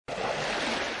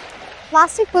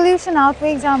Plastic pollution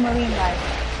outweighs our marine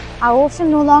life. Our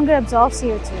ocean no longer absorbs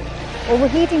CO2.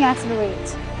 Overheating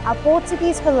accelerates. Our port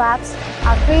cities collapse,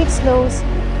 our trade slows,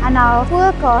 and our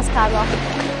fuel costs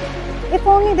skyrocket. If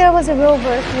only there was a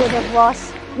rover who would have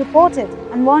watched, reported,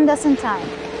 and warned us in time,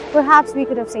 perhaps we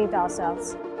could have saved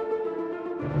ourselves.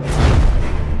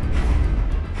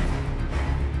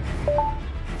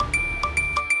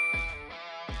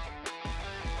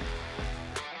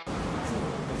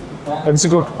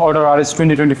 Execute Order RS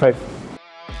 2025.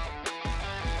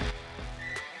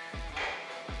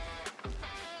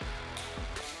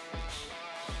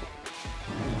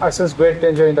 I sense great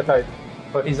danger in the tide,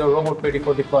 but is a robot ready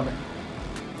for deployment?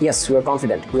 Yes, we are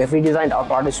confident. We have redesigned our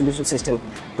power distribution system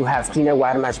to have cleaner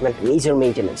wire management and easier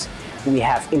maintenance. We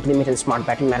have implemented smart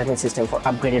battery management system for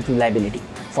upgraded reliability.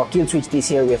 For kill switch this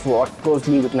year, we have worked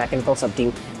closely with mechanical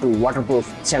sub-team to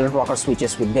waterproof channel blocker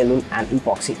switches with balloon and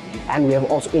epoxy. And we have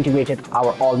also integrated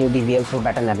our all-new DVL for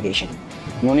better navigation.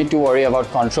 No need to worry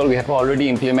about control. We have already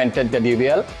implemented the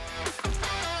DVL.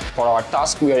 For our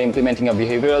task, we are implementing a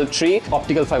behavioral tree.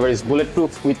 Optical fiber is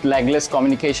bulletproof with lagless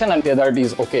communication, and tethered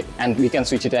is okay, and we can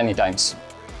switch it any times.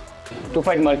 To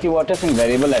fight murky waters in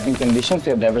variable lighting conditions,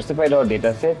 we have diversified our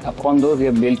dataset. Upon those, we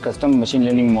have built custom machine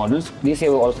learning models. This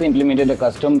year, we have also implemented a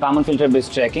custom Raman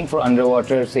filter-based tracking for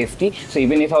underwater safety. So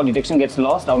even if our detection gets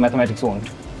lost, our mathematics won't.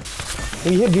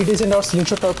 We have redesigned our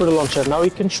slingshot torpedo launcher. Now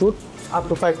it can shoot up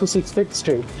to 5 to 6 feet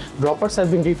straight. Droppers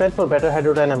have been refined for better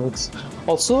hydrodynamics.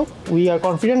 Also, we are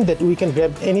confident that we can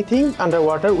grab anything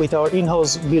underwater with our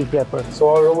in-house built grabber. So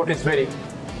our robot is ready.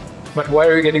 But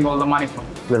where are we getting all the money from?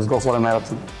 Let's go for a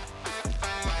marathon.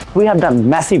 We have done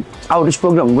massive outreach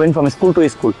program going from school to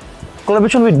school.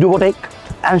 Collaboration with Duburi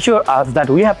ensure us that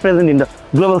we have present in the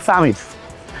global summits.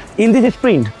 In this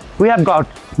sprint, we have got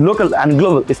local and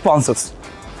global sponsors.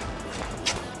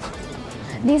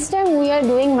 This time we are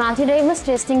doing multi-diverse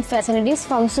testing facilities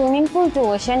from swimming pool to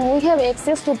ocean. We have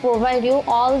access to provide you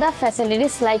all the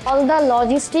facilities like all the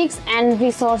logistics and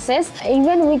resources.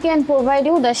 Even we can provide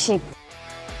you the ship.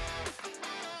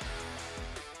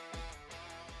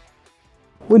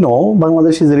 We know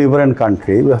Bangladesh is a riverine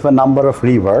country. We have a number of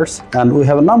rivers and we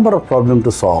have a number of problems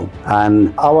to solve.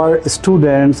 And our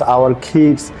students, our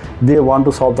kids, they want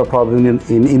to solve the problem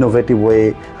in innovative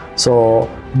way. So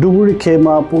Duburi came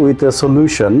up with a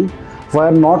solution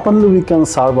where not only we can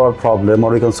solve our problem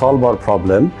or we can solve our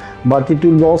problem, but it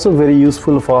will be also very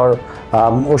useful for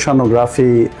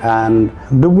oceanography. And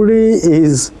Duburi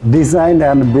is designed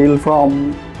and built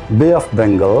from Bay of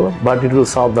Bengal, but it will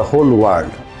solve the whole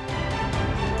world.